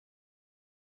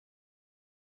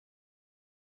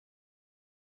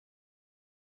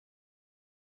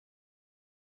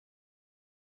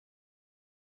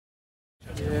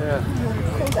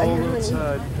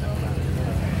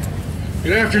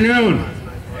Good afternoon,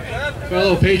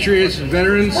 fellow patriots and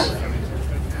veterans.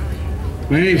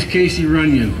 My name is Casey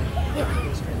Runyan,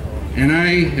 and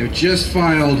I have just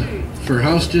filed for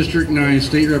House District 9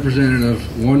 State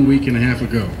Representative 1 week and a half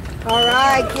ago. All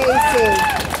right,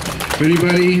 Casey. If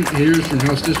anybody here is from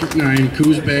House District 9,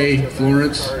 Coos Bay,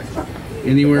 Florence,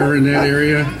 anywhere in that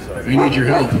area, I need your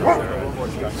help.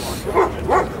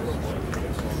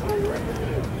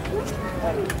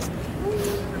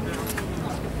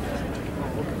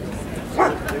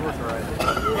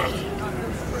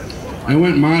 I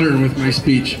went modern with my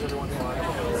speech.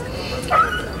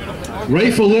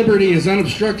 Rightful liberty is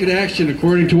unobstructed action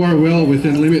according to our will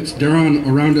within limits drawn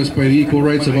around us by the equal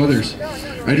rights of others.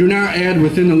 I do not add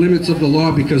within the limits of the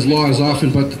law because law is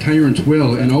often but the tyrant's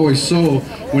will, and always so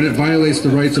when it violates the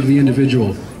rights of the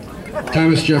individual.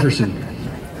 Thomas Jefferson.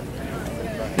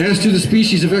 As to the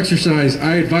species of exercise,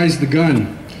 I advise the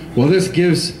gun. While this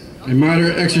gives a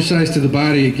moderate exercise to the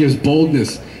body, it gives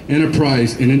boldness,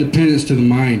 enterprise, and independence to the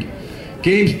mind.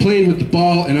 Games played with the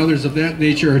ball and others of that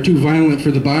nature are too violent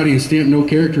for the body and stamp no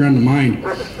character on the mind.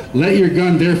 Let your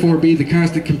gun therefore be the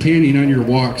constant companion on your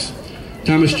walks.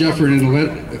 Thomas Jefferson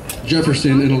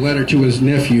in a letter to his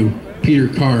nephew, Peter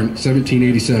Carr,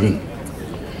 1787.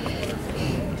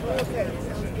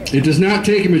 It does not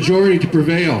take a majority to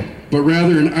prevail, but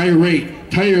rather an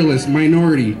irate, tireless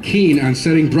minority, keen on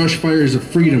setting brush fires of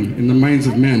freedom in the minds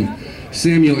of men.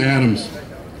 Samuel Adams.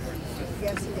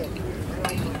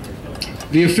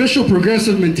 The official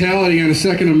progressive mentality on the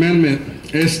Second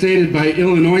Amendment, as stated by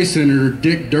Illinois Senator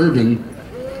Dick Durbin,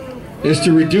 is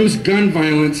to reduce gun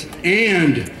violence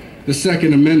and the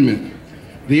Second Amendment.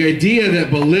 The idea that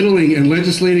belittling and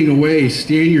legislating away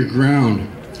stand your ground,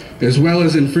 as well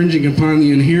as infringing upon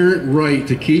the inherent right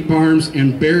to keep arms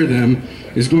and bear them,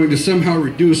 is going to somehow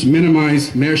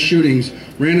minimize mass shootings,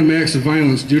 random acts of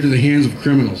violence due to the hands of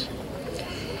criminals.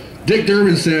 Dick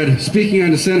Durbin said, speaking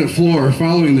on the Senate floor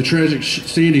following the tragic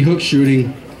Sandy Hook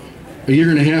shooting a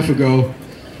year and a half ago,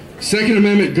 Second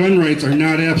Amendment gun rights are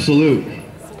not absolute.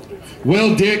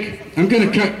 Well, Dick, I'm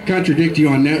going to contradict you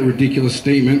on that ridiculous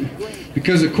statement,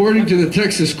 because according to the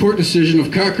Texas court decision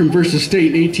of Cochran versus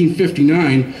State in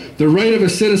 1859, the right of a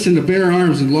citizen to bear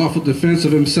arms in lawful defense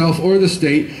of himself or the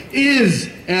state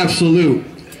is absolute.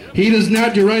 He does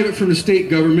not derive it from the state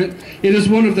government. It is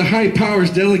one of the high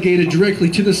powers delegated directly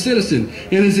to the citizen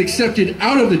and is accepted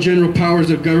out of the general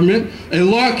powers of government. A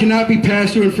law cannot be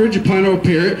passed to infringe upon or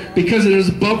impair it because it is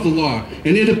above the law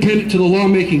and independent to the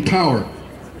lawmaking power.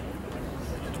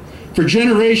 For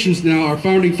generations now, our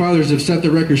founding fathers have set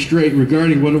the record straight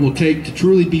regarding what it will take to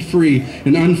truly be free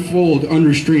and unfold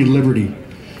unrestrained liberty.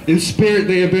 In spirit,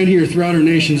 they have been here throughout our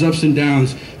nation's ups and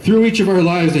downs, through each of our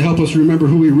lives to help us remember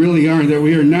who we really are and that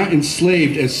we are not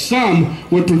enslaved as some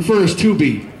would prefer us to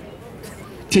be.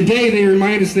 Today, they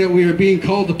remind us that we are being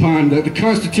called upon, that the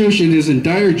Constitution is in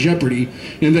dire jeopardy,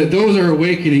 and that those are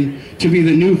awakening to be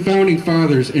the new founding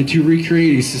fathers and to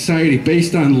recreate a society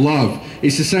based on love, a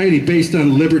society based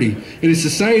on liberty, and a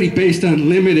society based on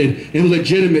limited and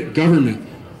legitimate government.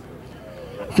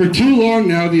 For too long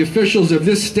now, the officials of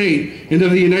this state and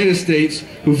of the United States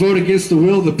who vote against the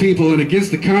will of the people and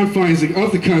against the confines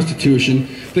of the Constitution,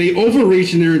 they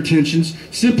overreach in their intentions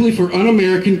simply for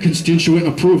un-American constituent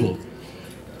approval.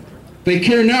 They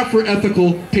care not for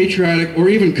ethical, patriotic, or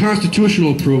even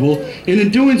constitutional approval, and in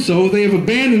doing so, they have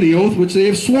abandoned the oath which they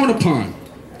have sworn upon.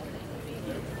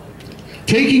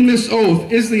 Taking this oath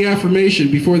is the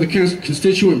affirmation before the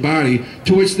constituent body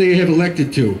to which they have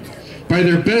elected to, by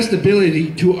their best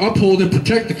ability to uphold and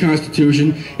protect the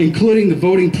Constitution, including the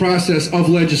voting process of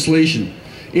legislation.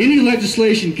 Any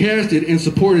legislation casted and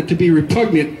supported to be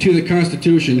repugnant to the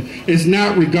Constitution is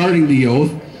not regarding the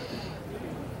oath,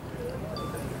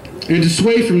 and to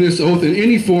sway from this oath in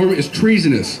any form is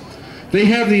treasonous. They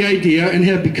have the idea and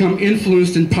have become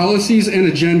influenced in policies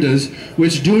and agendas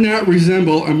which do not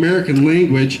resemble American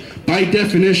language by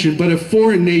definition, but of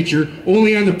foreign nature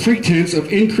only on the pretense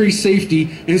of increased safety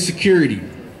and security.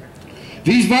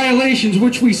 These violations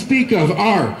which we speak of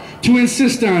are to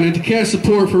insist on and to cast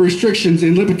support for restrictions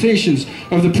and limitations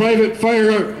of the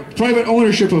private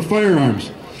ownership of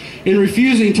firearms. In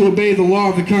refusing to obey the law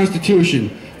of the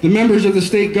Constitution, the members of the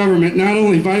state government not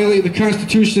only violate the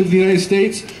Constitution of the United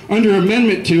States under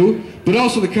Amendment 2, but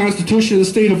also the Constitution of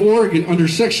the state of Oregon under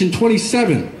Section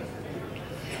 27.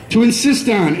 To insist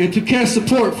on and to cast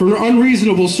support for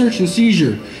unreasonable search and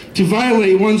seizure, to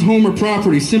violate one's home or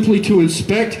property simply to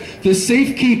inspect the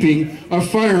safekeeping of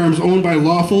firearms owned by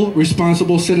lawful,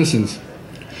 responsible citizens.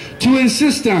 To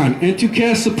insist on and to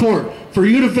cast support for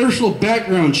universal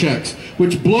background checks,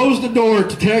 which blows the door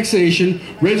to taxation,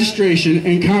 registration,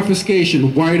 and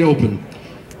confiscation wide open.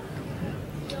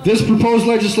 This proposed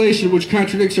legislation, which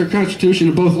contradicts our Constitution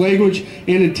in both language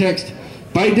and in text,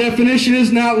 by definition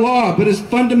is not law, but is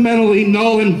fundamentally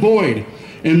null and void.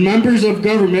 And members of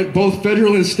government, both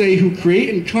federal and state, who create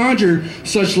and conjure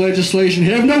such legislation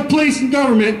have no place in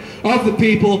government of the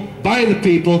people, by the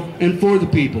people, and for the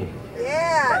people.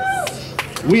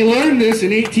 Yes. We learned this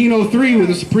in 1803 with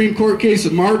the Supreme Court case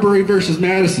of Marbury versus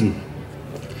Madison.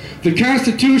 The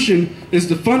Constitution is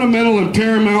the fundamental and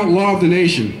paramount law of the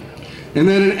nation, and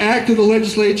that an act of the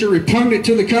legislature repugnant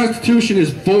to the Constitution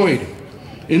is void.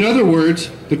 In other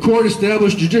words, the court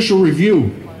established judicial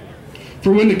review.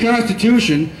 For when the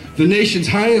Constitution, the nation's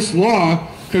highest law,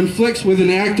 conflicts with an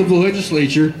act of the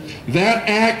legislature, that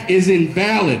act is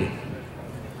invalid.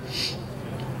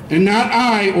 And not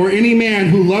I or any man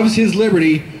who loves his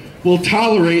liberty will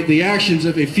tolerate the actions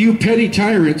of a few petty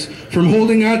tyrants from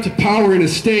holding on to power in a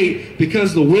state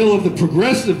because the will of the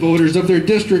progressive voters of their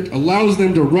district allows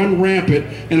them to run rampant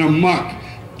and amok.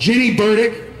 Ginny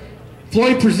Burdick,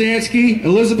 Floyd Prozanski,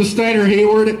 Elizabeth Steiner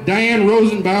Hayward, Diane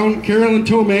Rosenbaum, Carolyn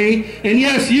Tomei, and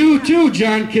yes, you too,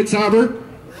 John Kitzhaber.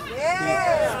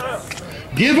 Yes.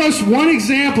 Give us one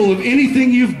example of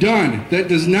anything you've done that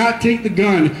does not take the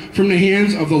gun from the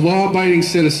hands of the law-abiding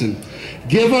citizen.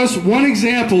 Give us one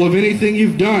example of anything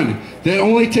you've done that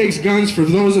only takes guns for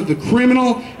those of the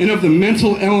criminal and of the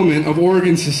mental element of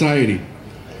Oregon society.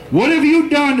 What have you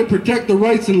done to protect the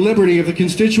rights and liberty of the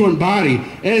constituent body,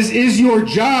 as is your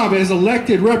job as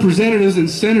elected representatives and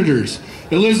senators?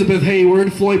 Elizabeth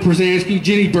Hayward, Floyd Prozanski,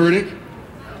 Ginny Burdick.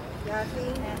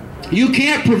 You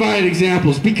can't provide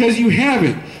examples because you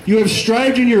haven't. You have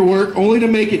strived in your work only to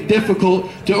make it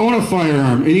difficult to own a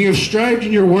firearm, and you have strived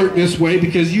in your work this way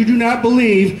because you do not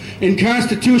believe in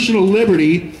constitutional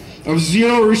liberty of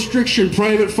zero restriction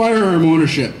private firearm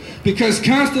ownership. Because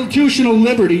constitutional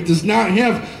liberty does not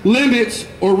have limits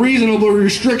or reasonable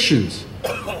restrictions.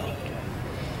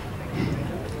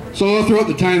 So all throughout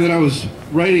the time that I was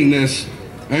writing this,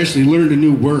 I actually learned a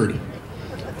new word.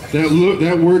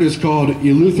 That word is called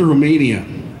eleutheromaniac.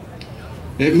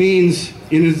 It means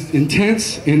an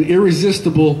intense and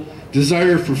irresistible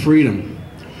desire for freedom.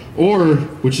 Or,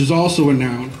 which is also a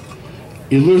noun,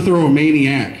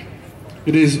 eleutheromaniac.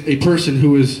 It is a person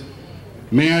who is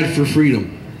mad for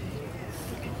freedom.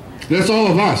 That's all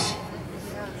of us.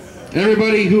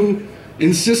 Everybody who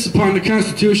insists upon the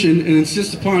Constitution and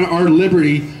insists upon our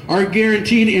liberty, our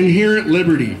guaranteed inherent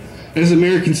liberty as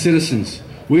American citizens.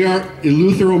 We are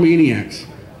eleutheromaniacs.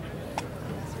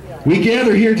 We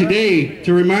gather here today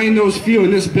to remind those few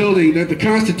in this building that the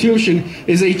Constitution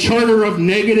is a charter of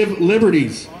negative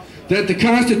liberties. That the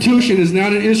Constitution is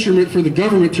not an instrument for the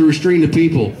government to restrain the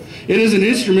people. It is an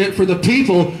instrument for the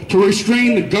people to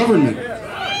restrain the government.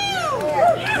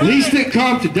 Lest it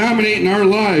come to dominate in our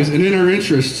lives and in our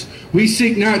interests, we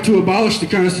seek not to abolish the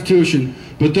Constitution,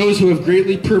 but those who have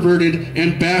greatly perverted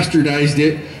and bastardized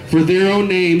it for their own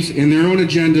names and their own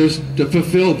agendas to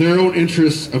fulfill their own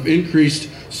interests of increased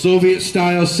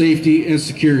Soviet-style safety and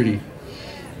security.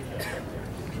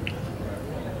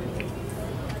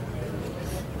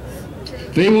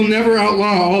 They will never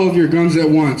outlaw all of your guns at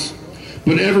once,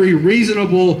 but every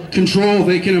reasonable control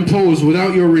they can impose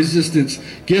without your resistance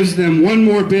gives them one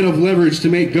more bit of leverage to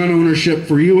make gun ownership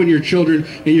for you and your children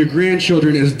and your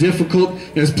grandchildren as difficult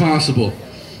as possible.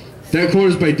 That quote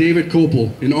is by David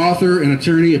Kopel, an author, an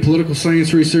attorney, a political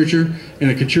science researcher,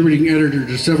 and a contributing editor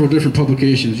to several different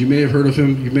publications. You may have heard of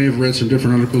him. You may have read some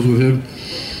different articles with him.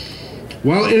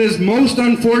 While it is most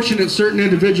unfortunate certain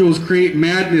individuals create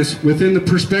madness within the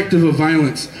perspective of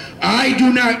violence, I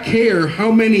do not care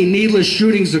how many needless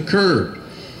shootings occur.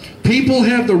 People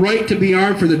have the right to be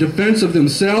armed for the defense of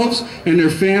themselves and their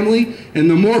family, and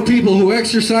the more people who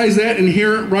exercise that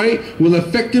inherent right will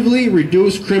effectively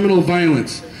reduce criminal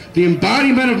violence. The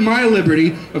embodiment of my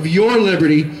liberty, of your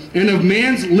liberty, and of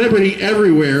man's liberty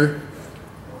everywhere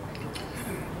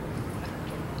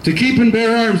to keep and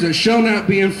bear arms that shall not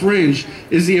be infringed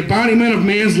is the embodiment of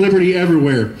man's liberty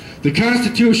everywhere. The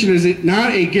Constitution is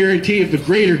not a guarantee of the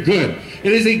greater good.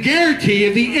 It is a guarantee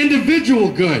of the individual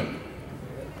good.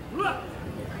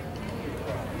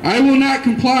 I will not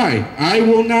comply. I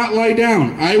will not lie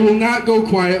down. I will not go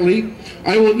quietly.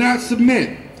 I will not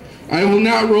submit. I will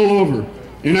not roll over.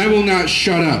 And I will not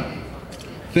shut up.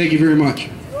 Thank you very much.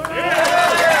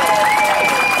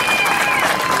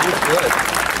 That's good.